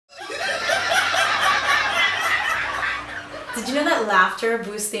Did you know that laughter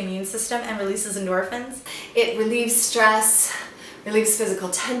boosts the immune system and releases endorphins? It relieves stress, relieves physical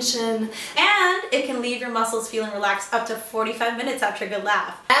tension, and it can leave your muscles feeling relaxed up to 45 minutes after a good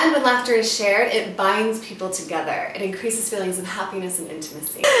laugh. And when laughter is shared, it binds people together. It increases feelings of happiness and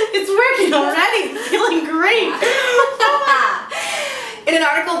intimacy. It's working already. It's feeling great. In an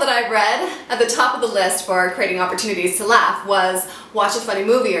article that I read, at the top of the list for creating opportunities to laugh was watch a funny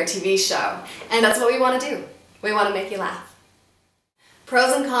movie or TV show. And that's what we want to do. We want to make you laugh.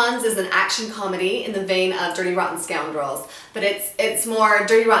 Pros and Cons is an action comedy in the vein of Dirty Rotten Scoundrels, but it's more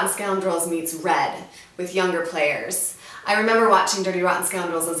Dirty Rotten Scoundrels meets Red with younger players. I remember watching Dirty Rotten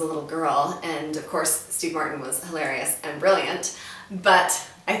Scoundrels as a little girl, and of course Steve Martin was hilarious and brilliant, but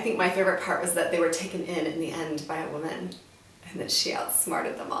I think my favorite part was that they were taken in the end by a woman, and that she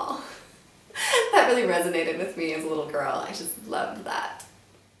outsmarted them all. That really resonated with me as a little girl. I just loved that.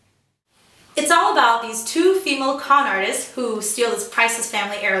 It's all about these two female con artists who steal this priceless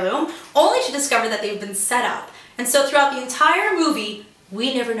family heirloom, only to discover that they've been set up. And so throughout the entire movie,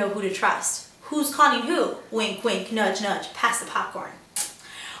 we never know who to trust. Who's conning who? Wink, wink, nudge, nudge, pass the popcorn.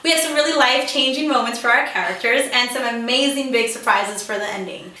 We have some really life-changing moments for our characters and some amazing big surprises for the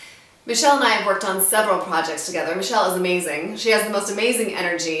ending. Michelle and I have worked on several projects together. Michelle is amazing. She has the most amazing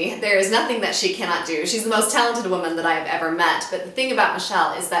energy. There is nothing that she cannot do. She's the most talented woman that I have ever met. But the thing about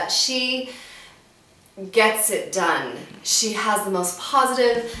Michelle is that she gets it done. She has the most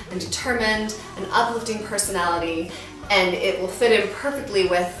positive and determined and uplifting personality, and it will fit in perfectly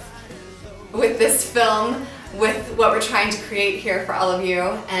with this film, with what we're trying to create here for all of you,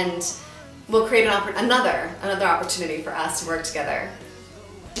 and we'll create another opportunity for us to work together.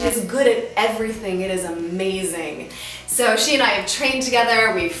 She is good at everything. It is amazing. So she and I have trained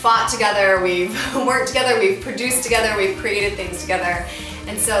together, we've fought together, we've worked together, we've produced together, we've created things together.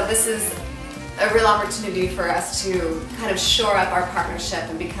 And so this is a real opportunity for us to kind of shore up our partnership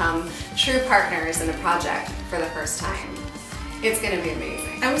and become true partners in a project for the first time. It's going to be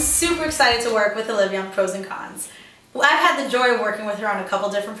amazing. I'm super excited to work with Olivia on Pros and Cons. Well, I've had the joy of working with her on a couple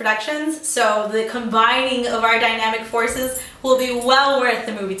different productions, so the combining of our dynamic forces will be well worth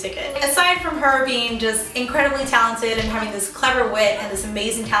the movie ticket. Aside from her being just incredibly talented and having this clever wit and this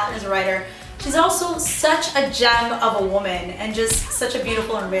amazing talent as a writer, she's also such a gem of a woman and just such a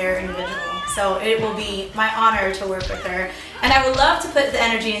beautiful and rare individual. So it will be my honor to work with her, and I would love to put the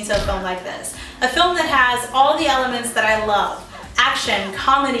energy into a film like this. A film that has all the elements that I love. Action,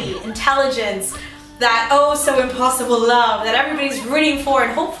 comedy, intelligence, that oh so impossible love that everybody's rooting for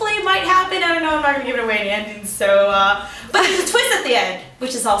and hopefully it might happen. I don't know, I'm not gonna give it away in the ending, so but there's a twist at the end,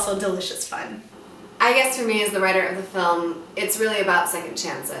 which is also delicious fun. I guess for me as the writer of the film, it's really about second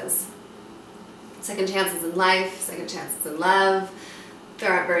chances. Second chances in life, second chances in love.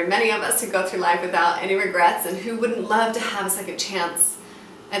 There aren't very many of us who go through life without any regrets, and who wouldn't love to have a second chance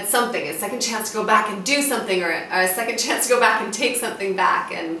at something, a second chance to go back and do something, or a second chance to go back and take something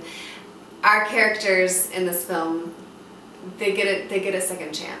back. And our characters in this film, they get a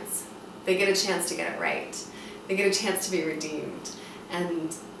second chance. They get a chance to get it right. They get a chance to be redeemed.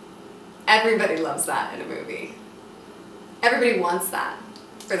 And everybody loves that in a movie. Everybody wants that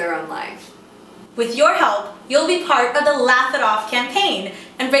for their own life. With your help, you'll be part of the Laugh It Off campaign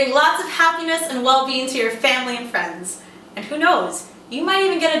and bring lots of happiness and well-being to your family and friends. And who knows, you might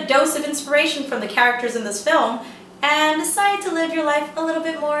even get a dose of inspiration from the characters in this film and decide to live your life a little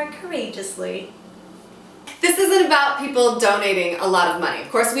bit more courageously. This isn't about people donating a lot of money.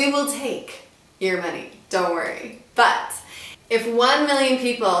 Of course, we will take your money, don't worry. But if 1 million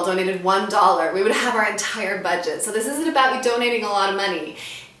people donated $1, we would have our entire budget. So this isn't about you donating a lot of money.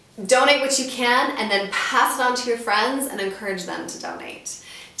 Donate what you can and then pass it on to your friends and encourage them to donate.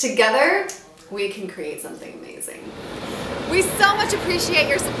 Together, we can create something amazing. We so much appreciate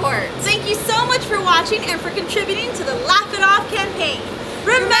your support. Thank you so much for watching and for contributing to the Laugh It Off campaign.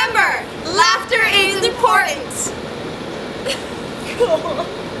 Remember, laughter is important. Cool.